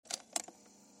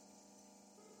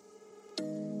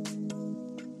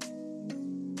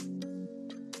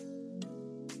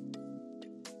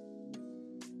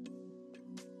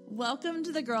Welcome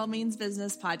to the Girl Means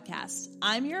Business podcast.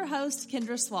 I'm your host,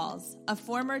 Kendra Swalls, a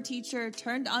former teacher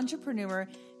turned entrepreneur,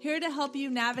 here to help you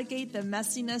navigate the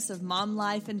messiness of mom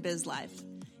life and biz life.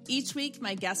 Each week,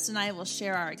 my guest and I will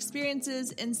share our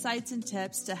experiences, insights, and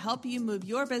tips to help you move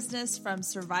your business from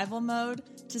survival mode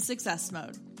to success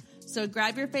mode. So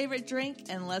grab your favorite drink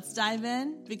and let's dive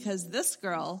in, because this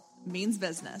girl means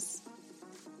business.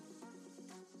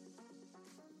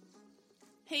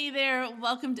 Hey there,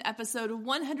 welcome to episode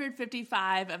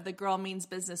 155 of the Girl Means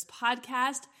Business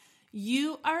podcast.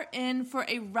 You are in for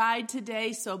a ride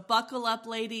today, so buckle up,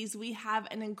 ladies. We have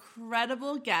an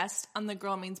incredible guest on the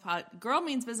Girl Means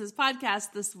Business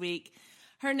podcast this week.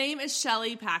 Her name is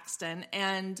Shelly Paxton,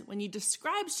 and when you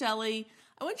describe Shelly,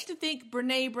 I want you to think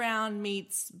Brene Brown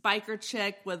meets biker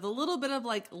chick with a little bit of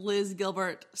like Liz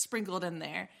Gilbert sprinkled in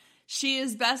there. She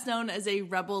is best known as a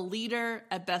rebel leader,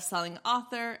 a best-selling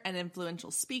author, an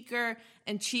influential speaker,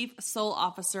 and chief soul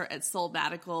officer at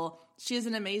Soulbatical. She has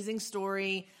an amazing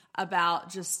story about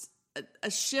just a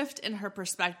shift in her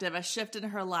perspective, a shift in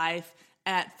her life.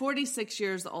 At 46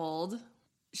 years old,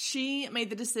 she made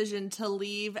the decision to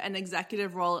leave an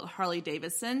executive role at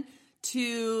Harley-Davidson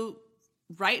to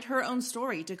write her own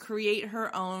story, to create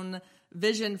her own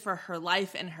vision for her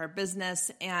life and her business.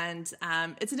 And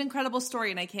it's an incredible story,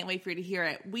 and I can't wait for you to hear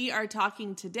it. We are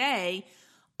talking today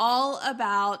all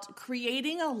about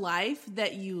creating a life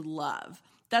that you love.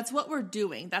 That's what we're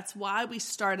doing. That's why we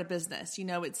start a business. You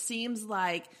know, it seems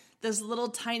like this little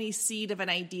tiny seed of an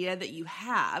idea that you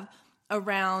have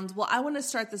around, well, I want to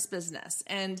start this business.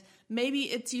 And maybe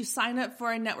it's you sign up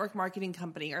for a network marketing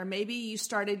company, or maybe you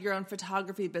started your own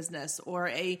photography business or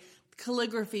a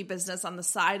calligraphy business on the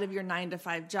side of your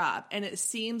 9-to-5 job. And it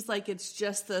seems like it's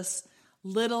just this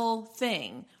little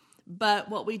thing. But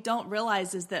what we don't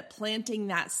realize is that planting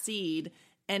that seed,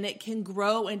 and it can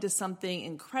grow into something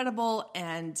incredible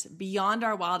and beyond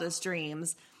our wildest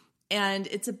dreams. And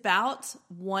it's about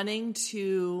wanting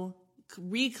to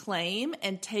reclaim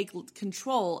and take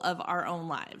control of our own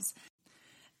lives.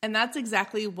 And that's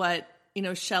exactly what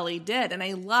Shelly did. And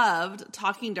I loved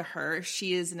talking to her.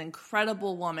 She is an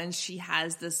incredible woman. She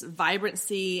has this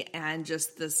vibrancy and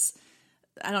just this,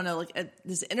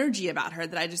 this energy about her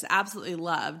that I just absolutely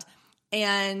loved.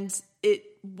 And it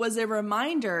was a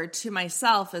reminder to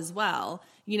myself as well.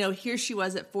 Here she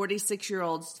was at 46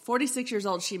 years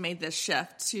old, she made this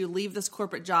shift to leave this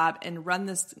corporate job and run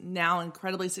this now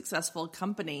incredibly successful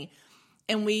company.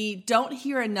 And we don't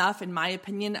hear enough, in my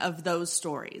opinion, of those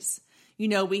stories.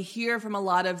 We hear from a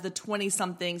lot of the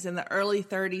 20-somethings and the early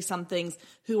 30-somethings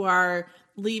who are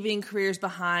leaving careers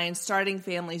behind, starting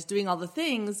families, doing all the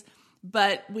things.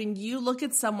 But when you look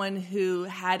at someone who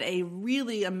had a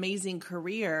really amazing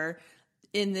career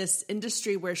in this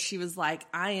industry where she was like,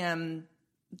 I am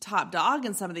top dog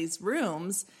in some of these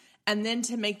rooms, and then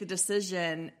to make the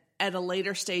decision at a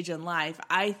later stage in life,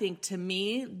 I think to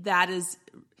me that is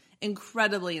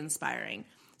incredibly inspiring.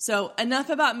 So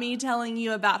enough about me telling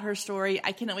you about her story.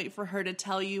 I cannot wait for her to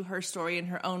tell you her story in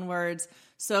her own words.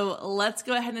 So let's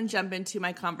go ahead and jump into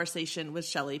my conversation with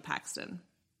Shelly Paxton.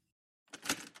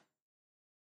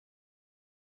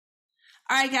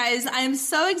 All right, guys, I am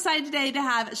so excited today to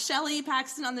have Shelly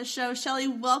Paxton on the show. Shelly,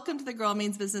 welcome to the Girl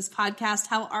Means Business podcast.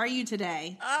 How are you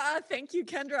today? Thank you,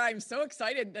 Kendra. I'm so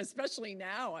excited, especially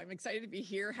now. I'm excited to be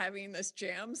here having this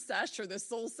jam sesh or this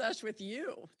soul sesh with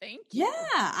you. Thank you.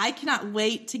 Yeah, I cannot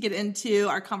wait to get into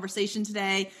our conversation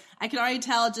today. I can already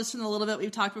tell just from the little bit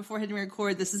we've talked before hitting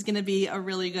record, this is going to be a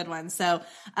really good one. So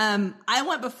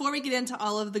before we get into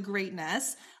all of the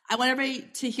greatness, I want everybody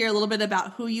to hear a little bit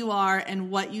about who you are and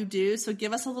what you do. So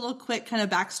give us a little quick kind of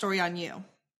backstory on you.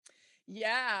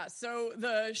 Yeah. So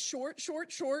the short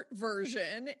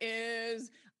version is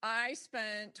I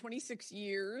spent 26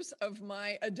 years of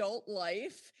my adult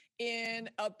life in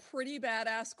a pretty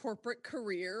badass corporate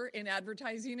career in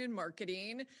advertising and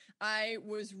marketing. I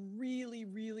was really,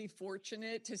 really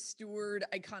fortunate to steward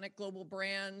iconic global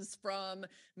brands from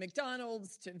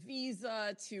McDonald's to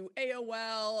Visa to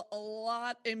AOL, a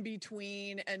lot in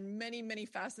between, and many, many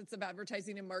facets of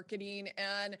advertising and marketing.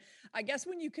 And I guess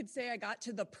when you could say I got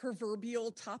to the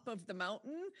proverbial top of the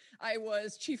mountain, I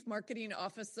was chief marketing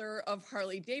officer of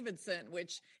Harley-Davidson,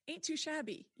 which ain't too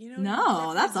shabby.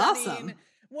 No, that's awesome.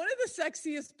 One of the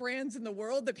sexiest brands in the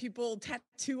world that people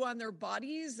tattoo on their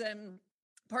bodies. And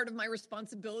part of my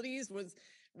responsibilities was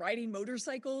riding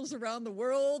motorcycles around the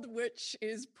world, which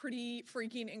is pretty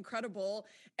freaking incredible.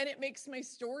 And it makes my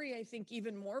story, I think,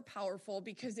 even more powerful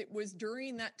because it was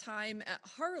during that time at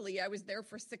Harley. I was there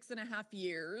for 6.5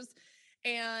 years.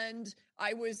 And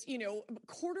I was, a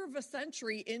quarter of a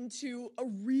century into a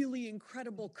really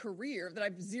incredible career that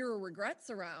I've zero regrets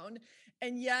around.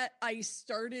 And yet I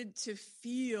started to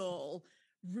feel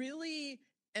really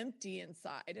empty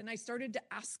inside. And I started to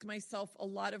ask myself a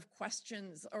lot of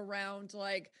questions around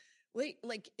like, wait,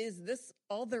 like, is this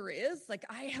all there is? Like,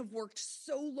 I have worked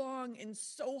so long and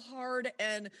so hard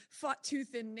and fought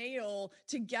tooth and nail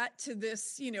to get to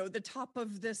this, the top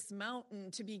of this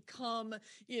mountain, to become,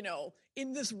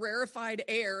 in this rarefied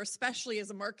air, especially as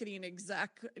a marketing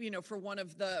exec, for one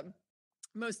of the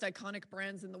most iconic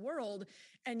brands in the world.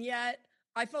 And yet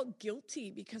I felt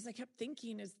guilty because I kept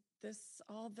thinking, is this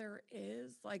all there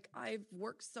is? Like, I've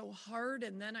worked so hard.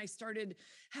 And then I started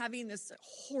having this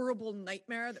horrible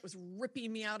nightmare that was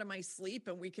ripping me out of my sleep.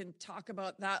 And we can talk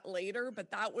about that later. But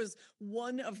that was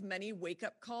one of many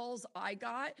wake-up calls I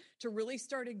got to really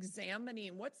start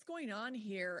examining what's going on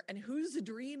here and whose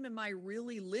dream am I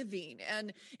really living?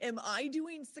 And am I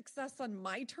doing success on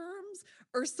my terms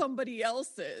or somebody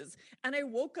else's? And I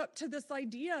woke up to this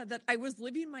idea that I was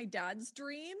living my dad's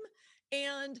dream.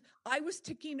 And I was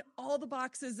ticking all the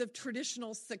boxes of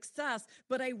traditional success,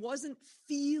 but I wasn't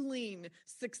feeling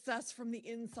success from the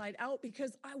inside out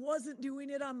because I wasn't doing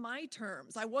it on my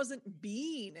terms. I wasn't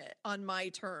being it on my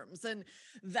terms. And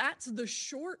that's the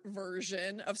short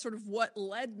version of sort of what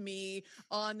led me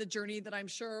on the journey that I'm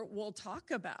sure we'll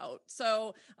talk about.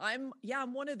 So I'm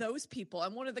one of those people.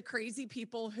 I'm one of the crazy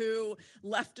people who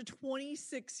left a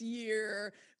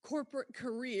 26-year corporate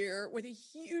career with a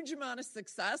huge amount of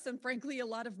success and frankly a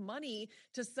lot of money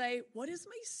to say, what is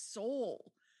my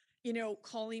soul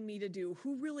calling me to do?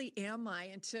 Who really am I?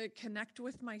 And to connect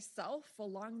with myself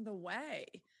along the way.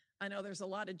 I know there's a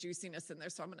lot of juiciness in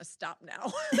there, so I'm going to stop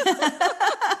now.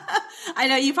 I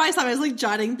know you probably saw me. I was like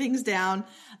jotting things down.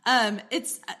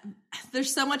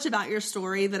 There's so much about your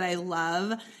story that I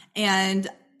love and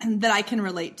that I can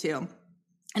relate to.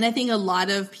 And I think a lot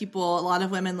of people, a lot of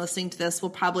women listening to this will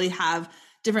probably have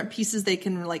different pieces they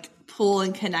can like pull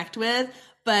and connect with.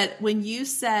 But when you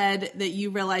said that you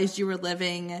realized you were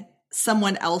living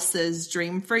someone else's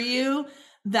dream for you,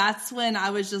 that's when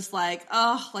I was just like,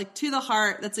 oh, like to the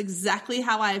heart. That's exactly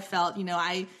how I felt.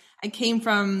 I came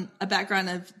from a background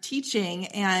of teaching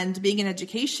and being in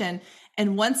education.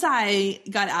 And once I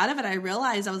got out of it, I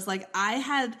realized I was like, I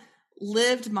had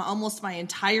lived almost my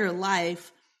entire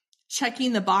life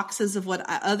checking the boxes of what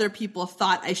other people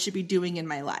thought I should be doing in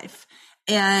my life.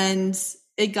 And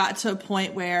it got to a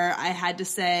point where I had to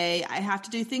say, I have to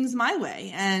do things my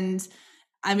way. And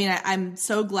I mean, I'm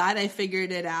so glad I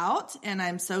figured it out. And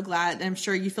I'm so glad, I'm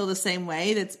sure you feel the same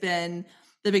way. That's been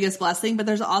the biggest blessing, but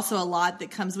there's also a lot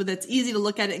that comes with it. It's easy to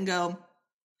look at it and go,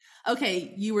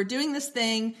 okay, you were doing this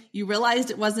thing. You realized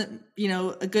it wasn't,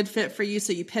 a good fit for you.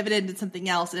 So you pivoted into something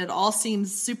else and it all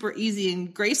seems super easy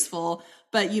and graceful.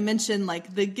 But you mentioned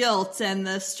like the guilt and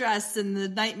the stress and the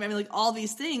nightmare, like all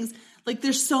these things, like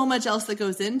there's so much else that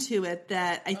goes into it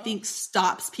that I think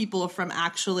stops people from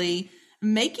actually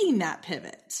making that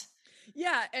pivot.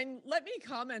 Yeah. And let me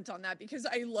comment on that because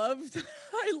I love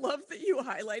that you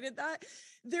highlighted that.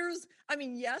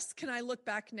 Yes, can I look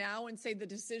back now and say the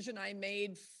decision I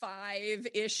made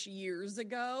 5-ish years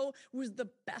ago was the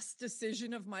best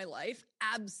decision of my life?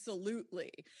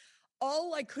 Absolutely.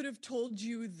 All I could have told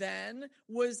you then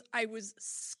was I was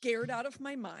scared out of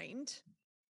my mind.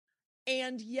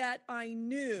 And yet I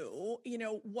knew,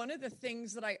 one of the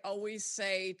things that I always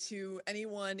say to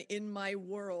anyone in my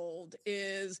world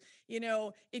is,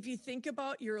 if you think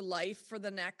about your life for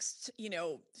the next,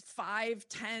 5,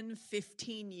 10,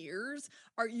 15 years,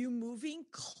 are you moving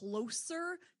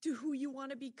closer to who you want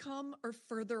to become or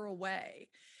further away?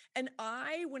 And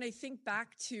when I think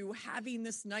back to having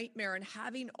this nightmare and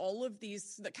having all of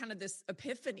these, this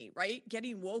epiphany, right?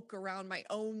 Getting woke around my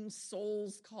own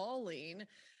soul's calling,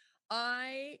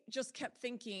 I just kept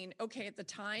thinking, okay, at the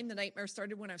time, the nightmare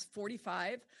started when I was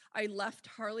 45. I left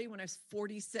Harley when I was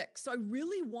 46. So I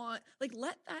really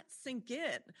let that sink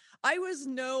in.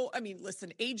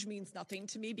 Listen, age means nothing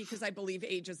to me because I believe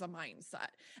age is a mindset.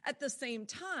 At the same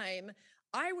time,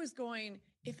 I was going,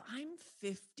 if I'm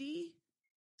 50,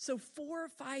 so 4 or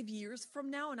 5 years from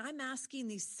now, and I'm asking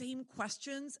these same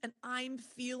questions and I'm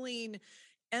feeling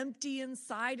empty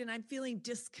inside and I'm feeling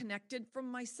disconnected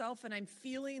from myself and I'm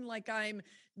feeling like I'm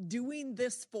doing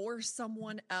this for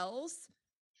someone else.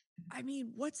 I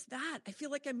mean, what's that? I feel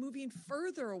like I'm moving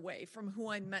further away from who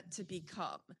I'm meant to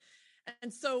become.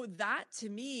 And so that to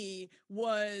me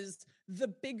was the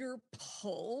bigger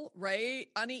pull, right?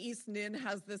 Ani East Nin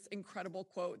has this incredible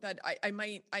quote that I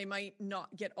might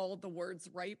not get all of the words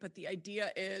right, but the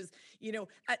idea is,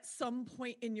 at some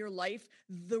point in your life,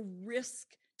 the risk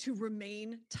to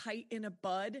remain tight in a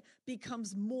bud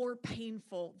becomes more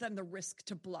painful than the risk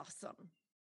to blossom.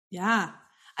 Yeah.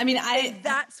 I mean,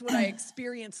 that's what I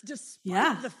experienced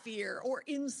despite the fear, or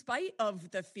in spite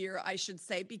of the fear, I should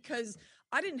say, because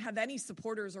I didn't have any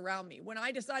supporters around me. When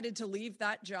I decided to leave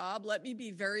that job, let me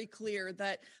be very clear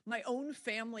that my own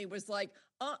family was like,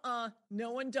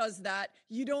 no one does that.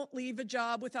 You don't leave a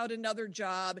job without another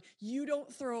job. You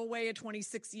don't throw away a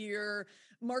 26-year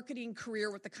marketing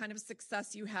career with the kind of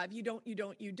success you have. You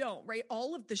don't, right?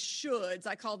 All of the shoulds,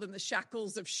 I call them the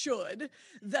shackles of should,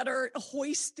 that are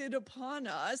hoisted upon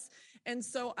us. And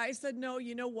so I said, no,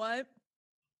 you know what?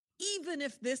 Even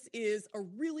if this is a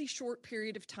really short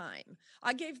period of time,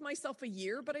 I gave myself a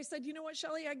year, but I said, you know what,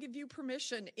 Shelly, I give you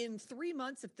permission in 3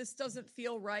 months. If this doesn't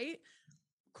feel right,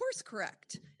 course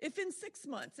correct. If in 6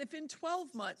 months, if in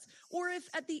 12 months, or if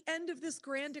at the end of this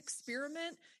grand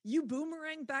experiment, you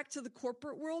boomerang back to the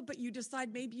corporate world, but you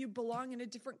decide maybe you belong in a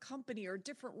different company or a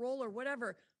different role or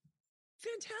whatever,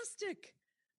 fantastic.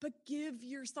 But give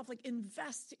yourself,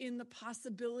 invest in the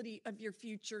possibility of your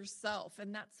future self.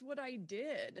 And that's what I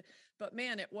did. But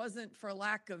man, it wasn't for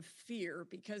lack of fear,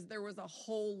 because there was a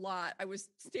whole lot. I was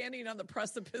standing on the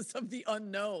precipice of the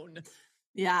unknown.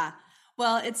 Yeah.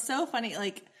 Well, it's so funny.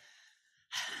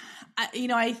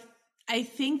 I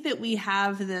think that we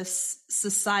have this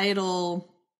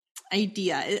societal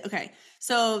idea. Okay.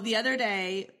 So the other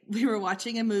day we were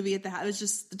watching a movie at the house. It was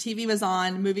just, the TV was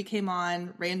on, movie came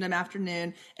on, random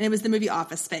afternoon, and it was the movie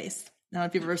Office Space. I don't know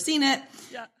if you've ever seen it.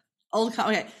 Yeah.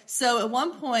 Okay. So at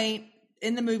one point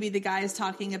in the movie, the guy is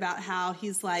talking about how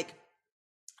he's like,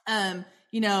 I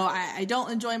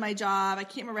don't enjoy my job. I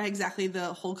can't remember exactly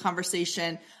the whole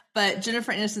conversation, but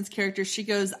Jennifer Aniston's character, she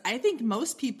goes, I think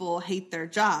most people hate their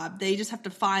job. They just have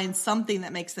to find something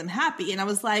that makes them happy. And I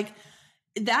was like,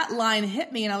 that line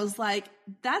hit me, and I was like,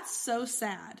 that's so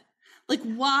sad.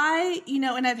 Why,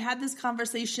 and I've had this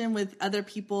conversation with other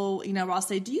people, where I'll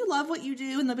say, do you love what you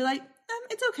do? And they'll be like,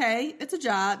 it's okay. It's a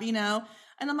job, and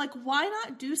I'm like, why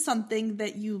not do something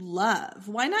that you love?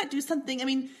 Why not do something? I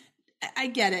mean, I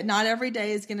get it. Not every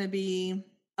day is going to be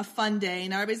a fun day.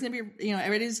 Not everybody's going to be,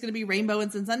 everybody's going to be rainbow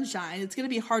and sunshine. It's going to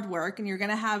be hard work, and you're going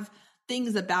to have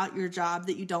things about your job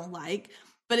that you don't like.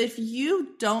 But if you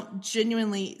don't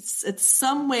genuinely, it's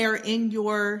somewhere in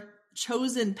your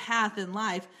chosen path in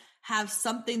life, have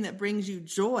something that brings you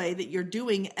joy that you're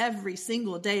doing every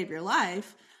single day of your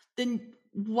life, then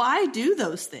why do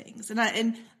those things?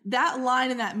 And that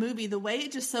line in that movie, the way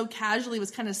it just so casually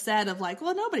was kind of said of like,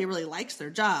 well, nobody really likes their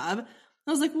job.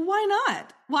 I was like, well, why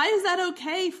not? Why is that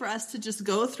okay for us to just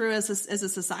go through as a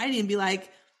society and be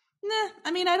like, nah,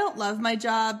 I mean, I don't love my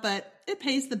job, but it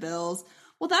pays the bills.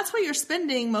 Well, that's what you're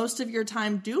spending most of your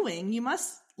time doing. You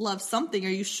must love something, or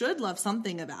you should love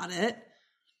something about it.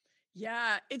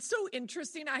 Yeah, it's so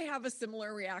interesting. I have a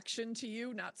similar reaction to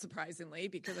you, not surprisingly,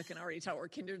 because I can already tell we're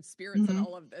kindred spirits and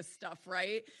all of this stuff,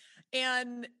 right?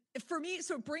 And for me,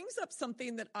 so it brings up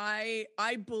something that I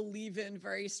believe in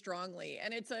very strongly.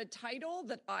 And it's a title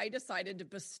that I decided to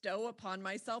bestow upon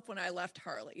myself when I left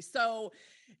Harley. So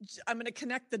I'm going to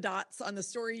connect the dots on the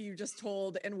story you just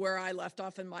told and where I left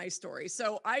off in my story.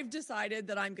 So I've decided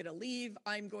that I'm going to leave.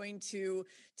 I'm going to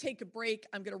take a break.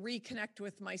 I'm going to reconnect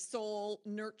with my soul,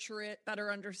 nurture it,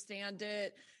 better understand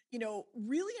it,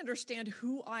 really understand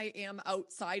who I am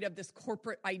outside of this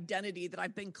corporate identity that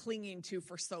I've been clinging to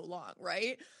for so long,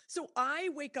 right? So I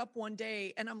wake up one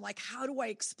day and I'm like, how do I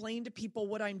explain to people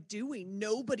what I'm doing?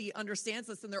 Nobody understands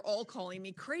this, and they're all calling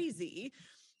me crazy.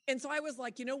 And so I was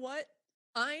like, you know what?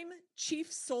 I'm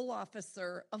chief soul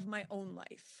officer of my own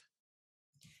life.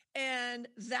 And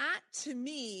that to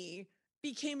me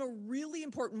became a really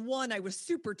important one. I was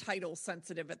super title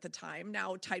sensitive at the time.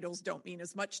 Now titles don't mean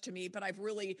as much to me, but I've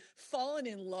really fallen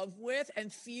in love with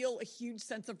and feel a huge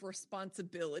sense of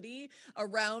responsibility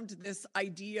around this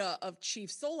idea of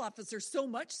chief soul officer, so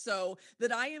much so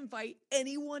that I invite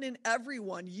anyone and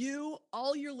everyone, you,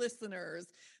 all your listeners,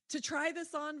 to try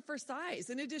this on for size,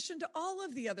 in addition to all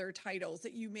of the other titles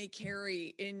that you may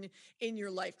carry in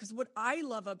your life. Because what I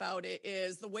love about it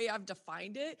is, the way I've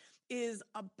defined it, is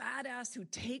a badass who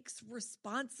takes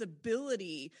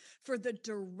responsibility for the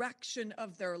direction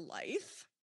of their life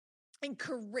and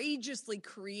courageously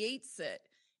creates it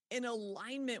in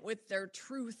alignment with their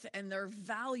truth and their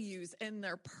values and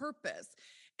their purpose.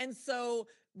 And so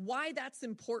why that's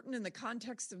important in the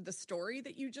context of the story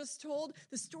that you just told,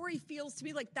 the story feels to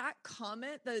me like that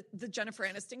comment that the Jennifer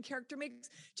Aniston character makes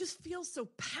just feels so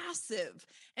passive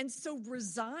and so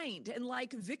resigned and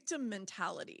like victim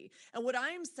mentality. And what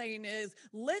I'm saying is,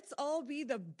 let's all be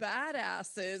the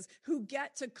badasses who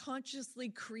get to consciously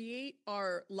create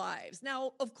our lives.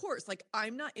 Now, of course, like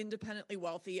I'm not independently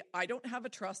wealthy. I don't have a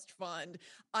trust fund.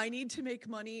 I need to make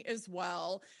money as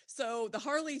well. So the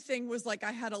Harley thing was like,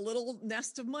 I had a little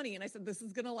nest of money and I said, this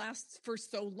is going to last for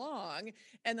so long.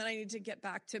 And then I need to get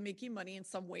back to making money in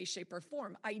some way, shape, or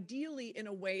form, ideally in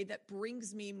a way that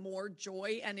brings me more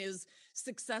joy and is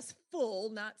successful,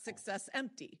 not success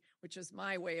empty, which is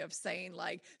my way of saying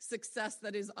like success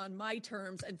that is on my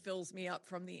terms and fills me up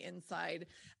from the inside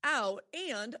out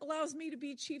and allows me to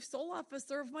be chief soul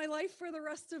officer of my life for the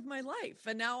rest of my life.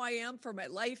 And now I am for my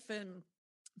life and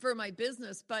for my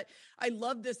business. But I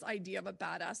love this idea of a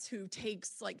badass who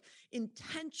takes like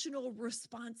intentional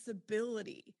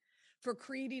responsibility for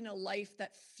creating a life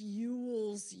that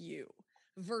fuels you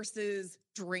versus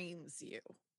drains you.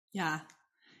 Yeah.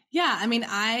 Yeah. I mean,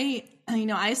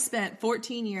 I spent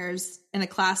 14 years in a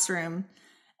classroom,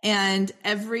 and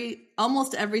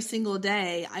almost every single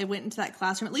day I went into that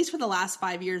classroom, at least for the last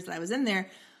 5 years that I was in there,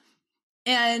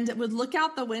 and would look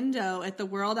out the window at the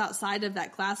world outside of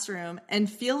that classroom and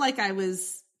feel like I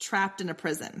was trapped in a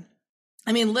prison.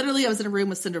 I mean, literally I was in a room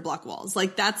with cinder block walls.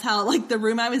 Like that's how, like the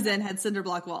room I was in had cinder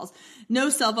block walls, no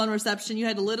cell phone reception. You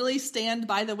had to literally stand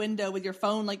by the window with your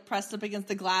phone like pressed up against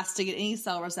the glass to get any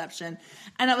cell reception.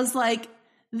 And I was like,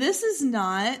 this is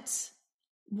not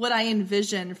what I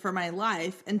envisioned for my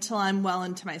life until I'm well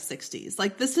into my 60s.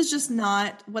 Like this is just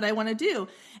not what I want to do.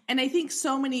 And I think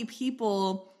so many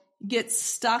people get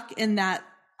stuck in that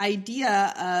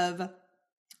idea of,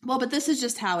 well, but this is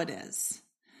just how it is.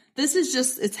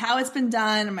 It's how it's been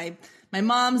done. My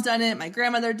mom's done it. My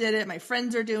grandmother did it. My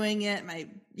friends are doing it. My,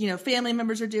 family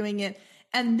members are doing it.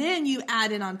 And then you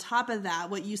add in on top of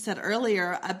that, what you said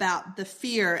earlier about the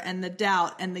fear and the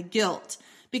doubt and the guilt,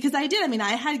 because I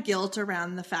had guilt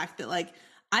around the fact that like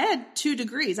I had 2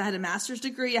 degrees. I had a master's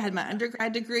degree. I had my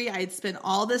undergrad degree. I had spent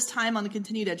all this time on the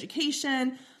continued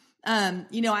education.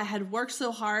 I had worked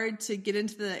so hard to get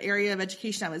into the area of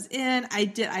education I was in.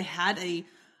 I had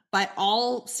by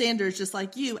all standards, just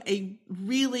like you, a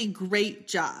really great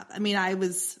job. I mean, I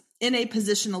was in a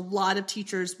position a lot of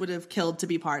teachers would have killed to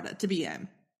be in.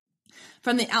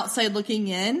 From the outside looking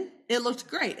in, it looked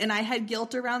great. And I had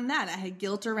guilt around that. I had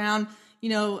guilt around,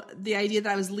 the idea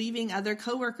that I was leaving other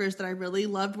coworkers that I really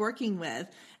loved working with.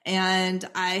 And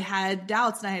I had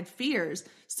doubts and I had fears.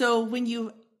 So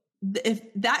if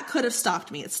that could have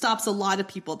stopped me, it stops a lot of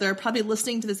people. They're probably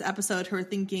listening to this episode who are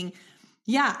thinking,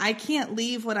 yeah, I can't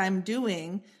leave what I'm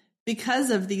doing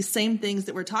because of these same things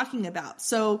that we're talking about.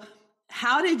 So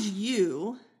how did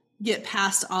you get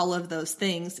past all of those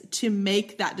things to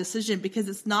make that decision? Because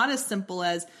it's not as simple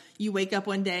as you wake up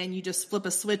one day and you just flip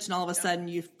a switch and all of a sudden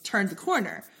you've turned the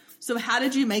corner. So how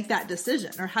did you make that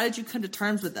decision, or how did you come to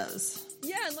terms with those?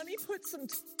 Yeah, let me put some...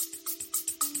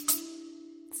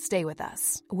 Stay with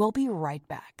us. We'll be right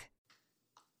back.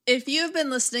 If you've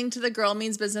been listening to the Girl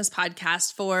Means Business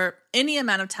podcast for any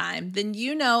amount of time, then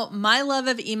you know my love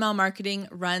of email marketing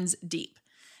runs deep.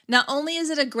 Not only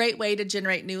is it a great way to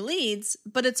generate new leads,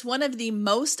 but it's one of the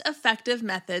most effective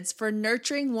methods for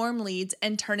nurturing warm leads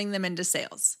and turning them into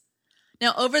sales.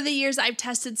 Now, over the years, I've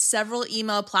tested several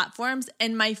email platforms,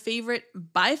 and my favorite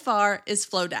by far is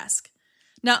Flowdesk.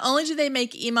 Not only do they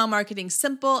make email marketing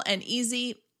simple and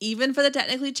easy, even for the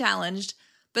technically challenged,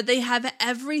 but they have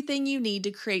everything you need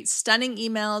to create stunning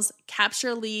emails,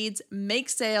 capture leads, make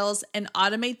sales, and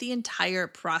automate the entire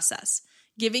process,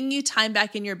 giving you time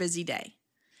back in your busy day.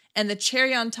 And the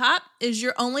cherry on top is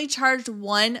you're only charged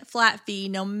one flat fee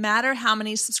no matter how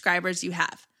many subscribers you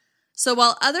have. So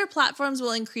while other platforms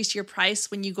will increase your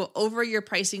price when you go over your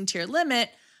pricing tier limit,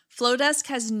 Flowdesk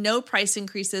has no price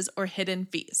increases or hidden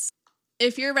fees.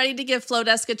 If you're ready to give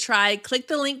Flowdesk a try, click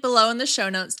the link below in the show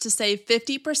notes to save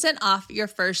 50% off your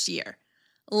first year.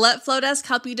 Let Flowdesk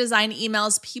help you design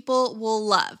emails people will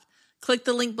love. Click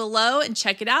the link below and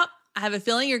check it out. I have a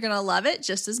feeling you're going to love it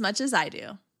just as much as I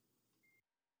do.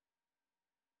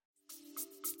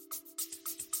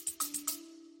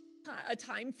 A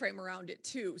time frame around it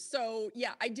too. So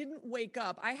yeah, I didn't wake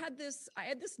up. I had this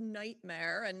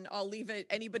nightmare, and I'll leave it.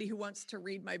 Anybody who wants to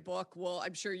read my book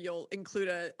I'm sure you'll include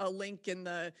a link in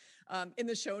the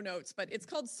show notes, but it's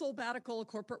called Soulbatical, A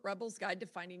Corporate Rebel's Guide to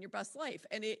Finding Your Best Life.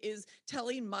 And it is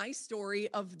telling my story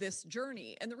of this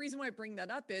journey. And the reason why I bring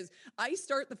that up is I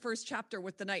start the first chapter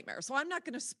with the nightmare. So I'm not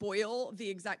going to spoil the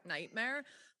exact nightmare,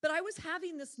 but I was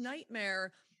having this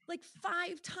nightmare like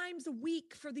 5 times a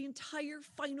week for the entire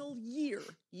final year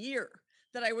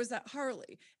that I was at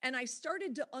Harley. And I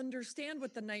started to understand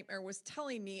what the nightmare was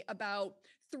telling me about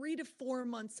 3 to 4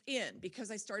 months in,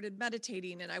 because I started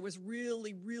meditating and I was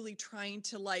really, really trying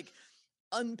to like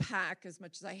unpack, as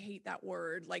much as I hate that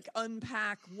word, like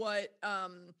unpack what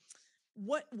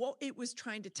it was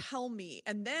trying to tell me.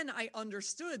 And then I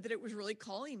understood that it was really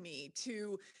calling me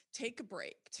to take a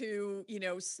break, to,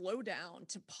 slow down,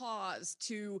 to pause,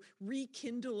 to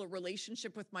rekindle a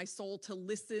relationship with my soul, to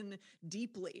listen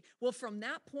deeply. Well, from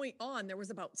that point on, there was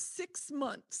about 6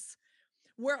 months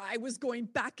where I was going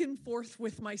back and forth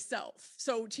with myself.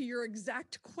 So to your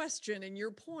exact question and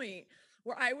your point,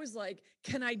 where I was like,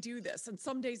 can I do this? And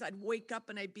some days I'd wake up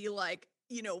and I'd be like,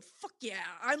 fuck yeah,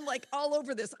 I'm like all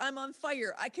over this. I'm on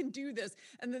fire. I can do this.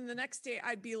 And then the next day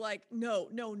I'd be like, no,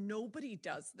 nobody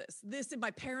does this. And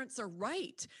my parents are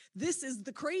right. This is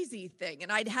the crazy thing.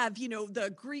 And I'd have,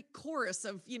 the Greek chorus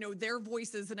of, their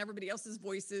voices and everybody else's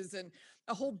voices and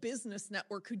a whole business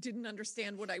network who didn't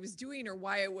understand what I was doing or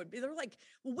why I would be. They're like,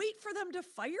 well, wait for them to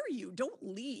fire you. Don't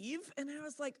leave. And I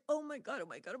was like, oh my God.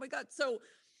 So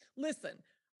listen,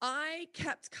 I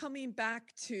kept coming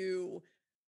back to,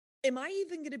 am I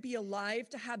even going to be alive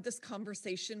to have this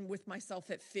conversation with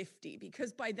myself at 50?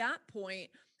 Because by that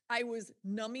point, I was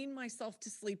numbing myself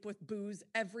to sleep with booze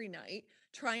every night,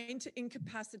 trying to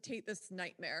incapacitate this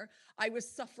nightmare. I was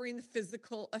suffering the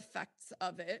physical effects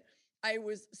of it. I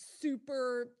was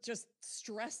super just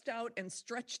stressed out and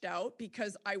stretched out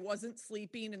because I wasn't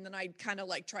sleeping. And then I'd kind of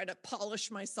like try to polish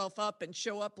myself up and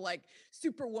show up like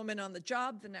Superwoman on the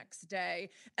job the next day.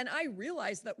 And I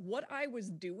realized that what I was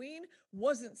doing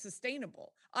wasn't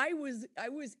sustainable. I was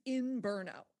in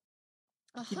burnout.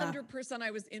 100% I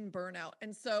was in burnout.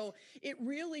 And so it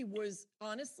really was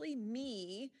honestly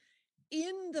me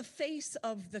in the face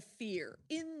of the fear,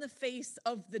 in the face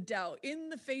of the doubt, in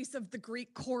the face of the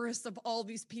Greek chorus of all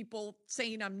these people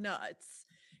saying I'm nuts,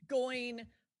 going,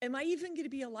 am I even going to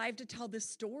be alive to tell this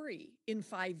story in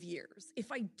 5 years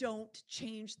if I don't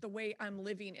change the way I'm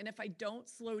living? And if I don't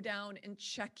slow down and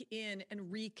check in and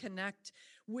reconnect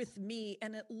with me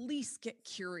and at least get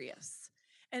curious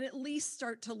and at least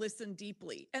start to listen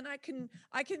deeply. And I can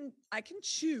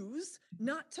choose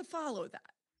not to follow that.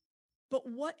 But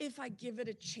what if I give it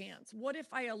a chance? What if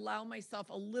I allow myself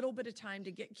a little bit of time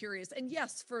to get curious? And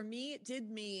yes, for me, it did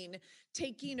mean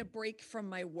taking a break from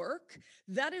my work.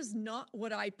 That is not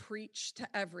what I preach to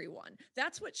everyone.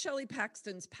 That's what Shelly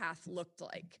Paxton's path looked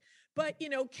like. But,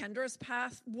 Kendra's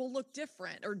path will look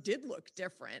different or did look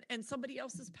different. And somebody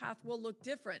else's path will look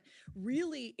different.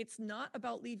 Really, it's not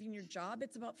about leaving your job.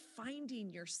 It's about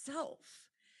finding yourself.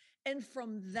 And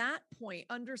from that point,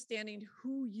 understanding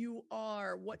who you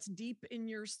are, what's deep in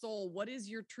your soul, what is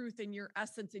your truth and your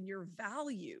essence and your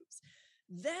values,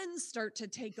 then start to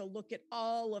take a look at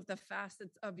all of the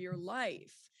facets of your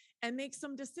life and make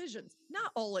some decisions,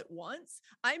 not all at once.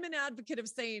 I'm an advocate of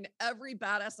saying every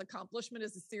badass accomplishment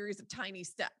is a series of tiny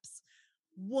steps,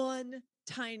 one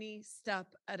tiny step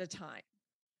at a time.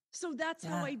 So that's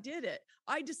how I did it.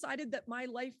 I decided that my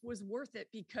life was worth it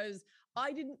because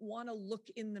I didn't want to look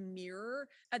in the mirror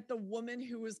at the woman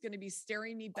who was going to be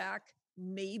staring me back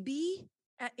maybe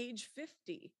at age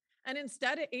 50. And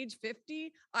instead at age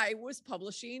 50, I was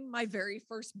publishing my very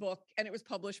first book and it was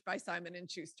published by Simon &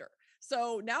 Schuster.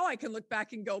 So now I can look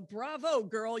back and go, bravo,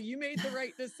 girl, you made the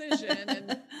right decision.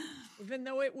 And even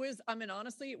though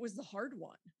honestly, it was the hard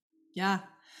one. Yeah.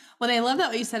 Well, I love that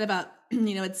what you said about,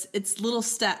 it's little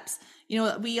steps.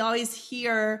 We always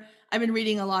hear, I've been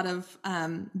reading a lot of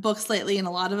books lately, and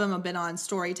a lot of them have been on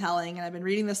storytelling. And I've been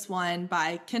reading this one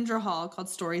by Kendra Hall called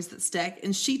Stories That Stick.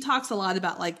 And she talks a lot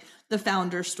about like the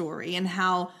founder story and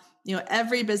how,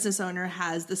 every business owner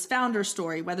has this founder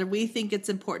story, whether we think it's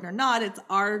important or not. It's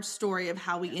our story of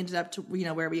how we ended up to,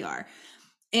 where we are.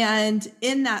 And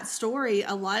in that story,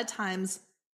 a lot of times,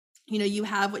 you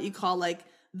have what you call like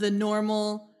the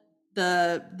normal,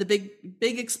 the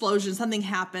big explosion, something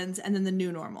happens, and then the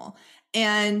new normal.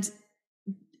 And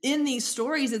in these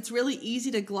stories, it's really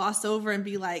easy to gloss over and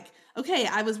be like, okay,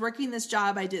 I was working this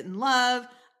job I didn't love.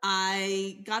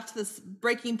 I got to this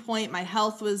breaking point. I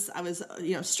was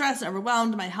stressed and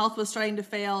overwhelmed. My health was starting to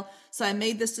fail. So I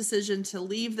made this decision to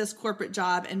leave this corporate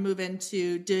job and move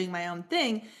into doing my own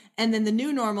thing. And then the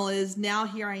new normal is now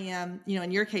here I am,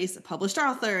 in your case, a published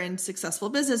author and successful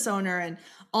business owner and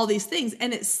all these things.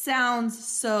 And it sounds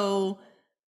so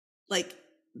like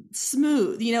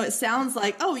smooth, it sounds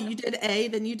like, oh, you did A,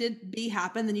 then you did B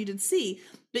happen, then you did C.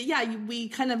 But yeah, we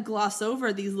kind of gloss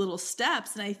over these little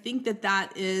steps. And I think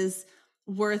that is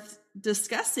worth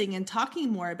discussing and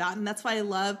talking more about. And that's why I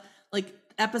love, like,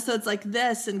 episodes like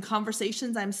this and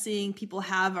conversations I'm seeing people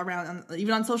have around,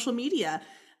 even on social media,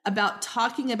 about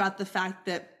talking about the fact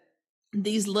that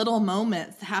these little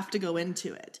moments have to go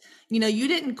into it. You know, you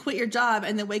didn't quit your job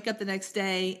and then wake up the next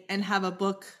day and have a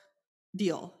book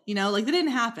deal, you know, like that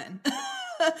didn't happen.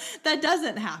 That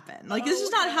doesn't happen. Like, this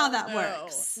is not how that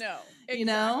works. No, exactly. You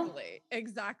know?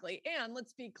 Exactly. And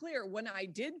let's be clear, when I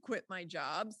did quit my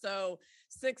job, so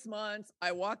 6 months,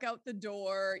 I walk out the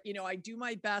door, you know, I do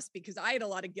my best because I had a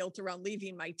lot of guilt around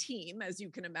leaving my team, as you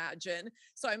can imagine.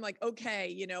 So I'm like, okay,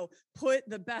 you know, put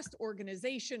the best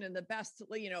organization and the best,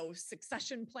 you know,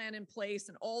 succession plan in place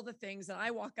and all the things. And I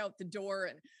walk out the door,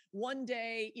 and one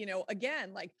day, you know,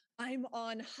 again, like, I'm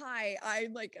on high.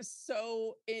 I'm like,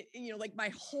 you know, like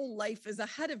my whole life is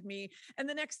ahead of me. And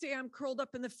the next day I'm curled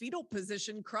up in the fetal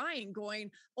position crying, going,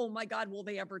 oh my God, will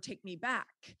they ever take me back?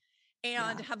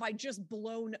 And have I just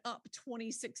blown up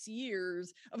 26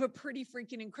 years of a pretty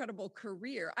freaking incredible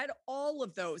career? I had all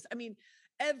of those. I mean,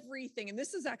 everything. And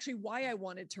this is actually why I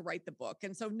wanted to write the book.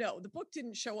 And so, no, the book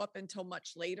didn't show up until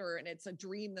much later. And it's a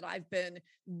dream that I've been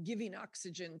giving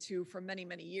oxygen to for many,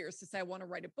 many years, to say, I want to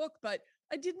write a book, but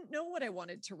I didn't know what I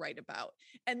wanted to write about.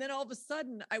 And then all of a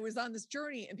sudden I was on this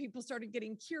journey and people started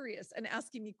getting curious and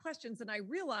asking me questions. And I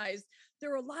realized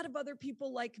there are a lot of other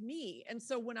people like me. And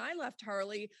so when I left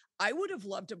Harley, I would have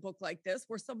loved a book like this,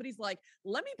 where somebody's like,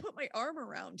 let me put my arm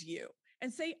around you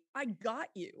and say, I got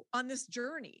you on this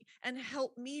journey, and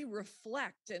help me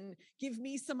reflect and give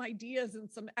me some ideas and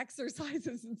some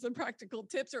exercises and some practical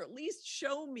tips, or at least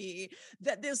show me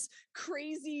that this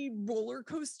crazy roller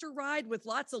coaster ride with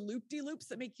lots of loop-de-loops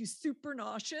that make you super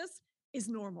nauseous is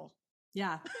normal.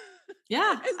 Yeah.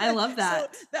 Yeah. I love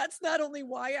that. So that's not only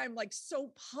why I'm like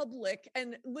so public.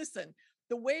 And listen,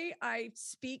 the way I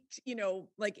speak, you know,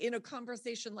 like in a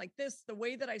conversation like this, the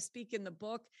way that I speak in the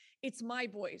book, it's my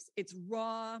voice. It's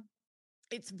raw.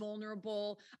 It's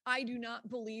vulnerable. I do not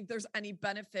believe there's any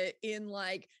benefit in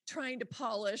like trying to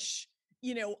polish,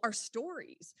 you know, our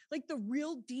stories. Like, the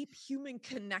real deep human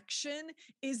connection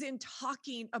is in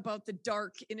talking about the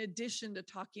dark in addition to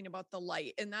talking about the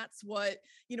light. And that's what,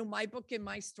 you know, my book and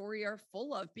my story are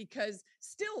full of, because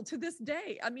still to this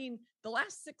day, I mean, the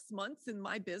last 6 months in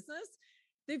my business,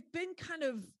 they've been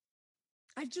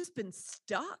I've just been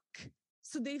stuck.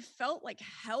 So they felt like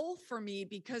hell for me,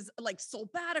 because like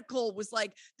Soulbatical was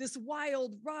like this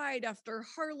wild ride after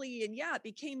Harley. And yeah, it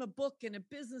became a book and a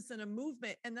business and a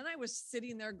movement. And then I was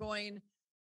sitting there going,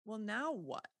 well, now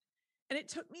what? And it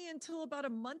took me until about a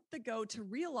month ago to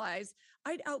realize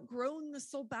I'd outgrown the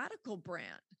Soulbatical brand.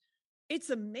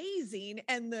 It's amazing.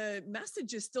 And the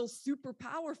message is still super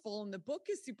powerful. And the book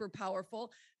is super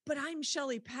powerful, but I'm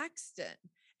Shelly Paxton.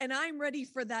 And I'm ready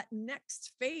for that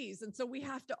next phase. And so we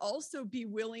have to also be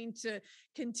willing to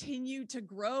continue to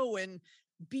grow and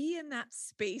be in that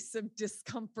space of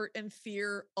discomfort and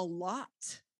fear a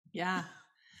lot. Yeah.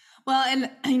 Well,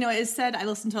 and you know, it said, I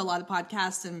listen to a lot of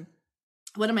podcasts, and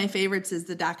one of my favorites is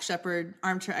the Dak Shepard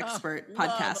Armchair Expert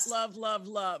podcast. Love.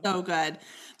 So good.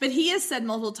 But he has said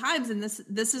multiple times, and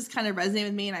this is kind of resonating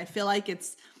with me. And I feel like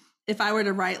if I were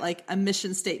to write like a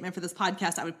mission statement for this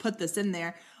podcast, I would put this in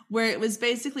there, where it was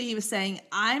basically, he was saying,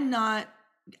 I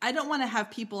don't want to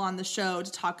have people on the show to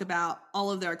talk about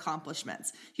all of their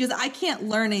accomplishments, because I can't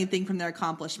learn anything from their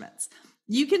accomplishments.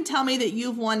 You can tell me that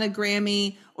you've won a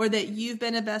Grammy, or that you've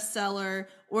been a bestseller,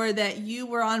 or that you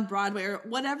were on Broadway, or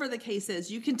whatever the case is.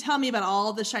 You can tell me about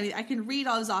all the shiny, I can read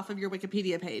all those off of your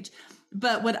Wikipedia page.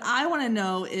 But what I want to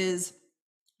know is,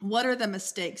 what are the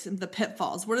mistakes and the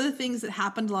pitfalls? What are the things that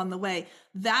happened along the way?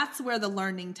 That's where the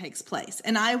learning takes place.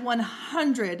 And I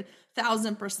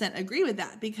 100,000% agree with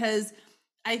that, because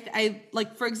I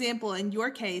like, for example, in your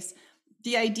case,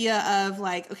 the idea of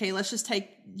like, okay, let's just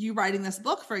take you writing this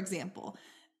book, for example.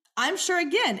 I'm sure,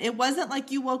 again, it wasn't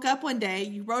like you woke up one day,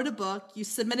 you wrote a book, you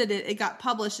submitted it, it got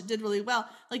published, it did really well.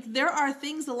 Like, there are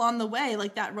things along the way,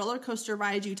 like that roller coaster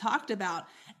ride you talked about.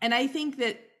 And I think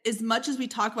that as much as we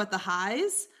talk about the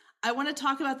highs, I want to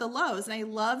talk about the lows. And I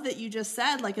love that you just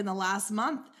said, like, in the last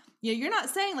month, you know, you're not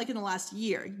saying like in the last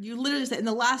year, you literally said in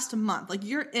the last month, like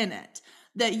you're in it,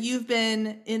 that you've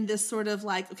been in this sort of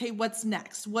like, okay, what's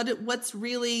next? What's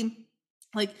really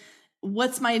like,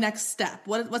 what's my next step?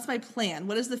 What's my plan?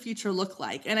 What does the future look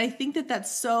like? And I think that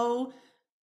that's so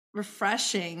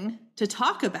refreshing to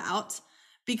talk about,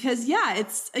 because yeah,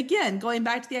 it's, again, going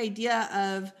back to the idea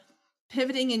of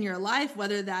pivoting in your life,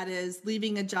 whether that is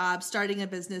leaving a job, starting a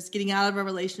business, getting out of a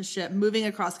relationship, moving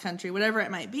across country, whatever it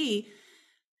might be.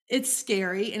 It's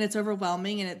scary and it's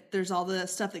overwhelming, and there's all the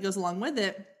stuff that goes along with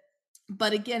it.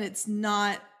 But again, it's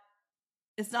not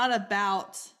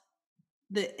about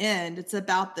the end. It's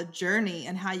about the journey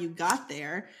and how you got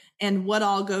there and what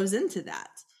all goes into that.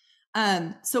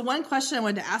 So one question I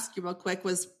wanted to ask you real quick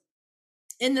was,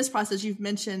 in this process, you've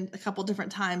mentioned a couple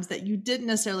different times that you didn't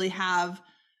necessarily have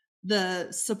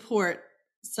the support,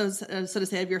 so to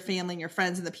say, of your family and your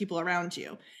friends and the people around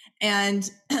you. And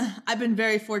I've been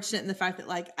very fortunate in the fact that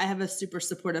like I have a super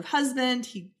supportive husband.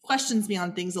 He questions me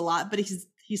on things a lot, but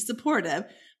he's supportive.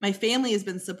 My family has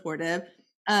been supportive.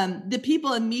 The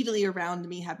people immediately around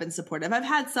me have been supportive. I've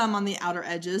had some on the outer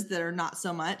edges that are not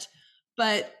so much,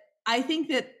 but I think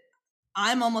that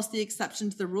I'm almost the exception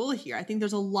to the rule here. I think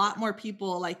there's a lot more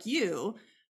people like you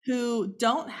who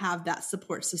don't have that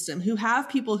support system, who have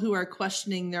people who are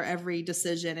questioning their every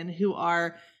decision and who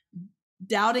are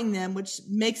doubting them, which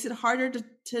makes it harder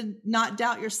to not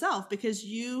doubt yourself, because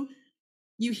you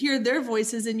hear their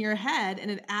voices in your head and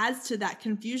it adds to that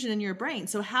confusion in your brain.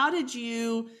 So how did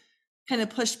you kind of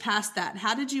push past that?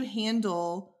 How did you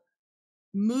handle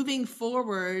moving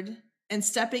forward and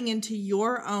stepping into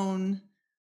your own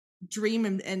dream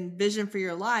and vision for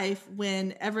your life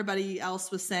when everybody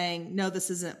else was saying, no, this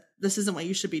isn't what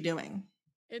you should be doing?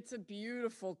 It's a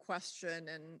beautiful question.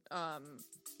 And,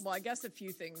 well, I guess a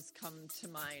few things come to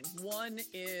mind. One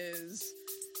is,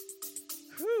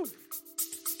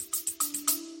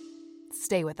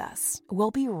 Stay with us.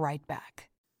 We'll be right back.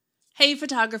 Hey,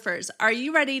 photographers, are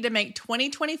you ready to make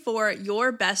 2024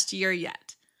 your best year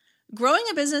yet? Growing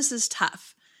a business is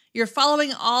tough. You're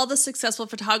following all the successful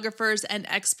photographers and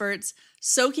experts,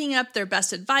 soaking up their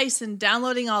best advice and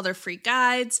downloading all their free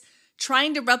guides,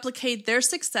 trying to replicate their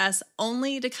success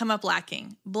only to come up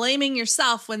lacking, blaming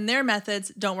yourself when their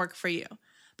methods don't work for you.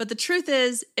 But the truth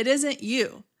is, it isn't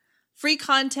you. Free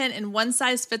content and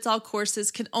one-size-fits-all courses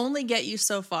can only get you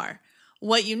so far.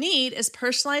 What you need is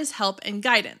personalized help and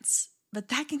guidance, but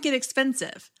that can get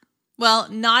expensive. Well,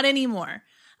 not anymore.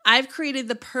 I've created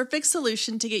the perfect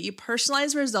solution to get you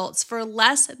personalized results for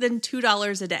less than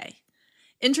 $2 a day.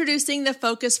 Introducing the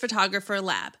Focus Photographer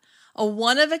Lab, a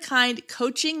one-of-a-kind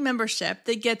coaching membership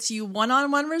that gets you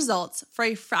one-on-one results for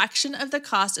a fraction of the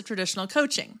cost of traditional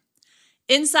coaching.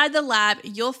 Inside the lab,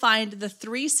 you'll find the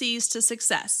 3 C's to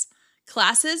success: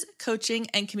 classes, coaching,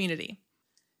 and community.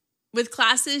 With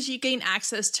classes, you gain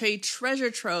access to a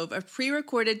treasure trove of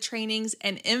pre-recorded trainings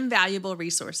and invaluable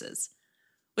resources.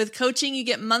 With coaching, you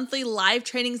get monthly live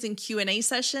trainings and Q&A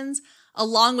sessions,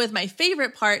 along with my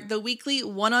favorite part, the weekly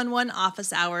one-on-one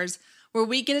office hours, where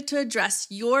we get to address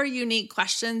your unique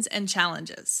questions and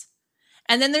challenges.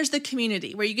 And then there's the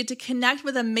community, where you get to connect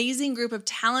with an amazing group of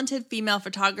talented female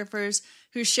photographers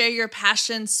who share your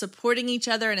passion, supporting each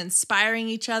other and inspiring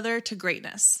each other to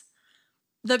greatness.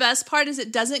 The best part is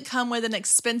it doesn't come with an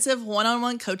expensive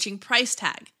one-on-one coaching price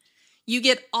tag. You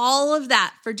get all of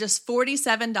that for just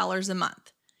 $47 a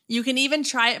month. You can even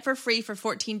try it for free for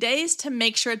 14 days to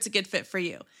make sure it's a good fit for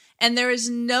you. And there is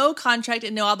no contract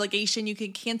and no obligation. You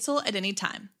can cancel at any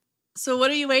time. So what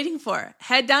are you waiting for?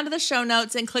 Head down to the show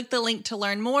notes and click the link to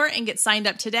learn more and get signed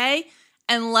up today.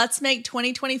 And let's make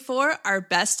 2024 our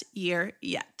best year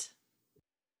yet.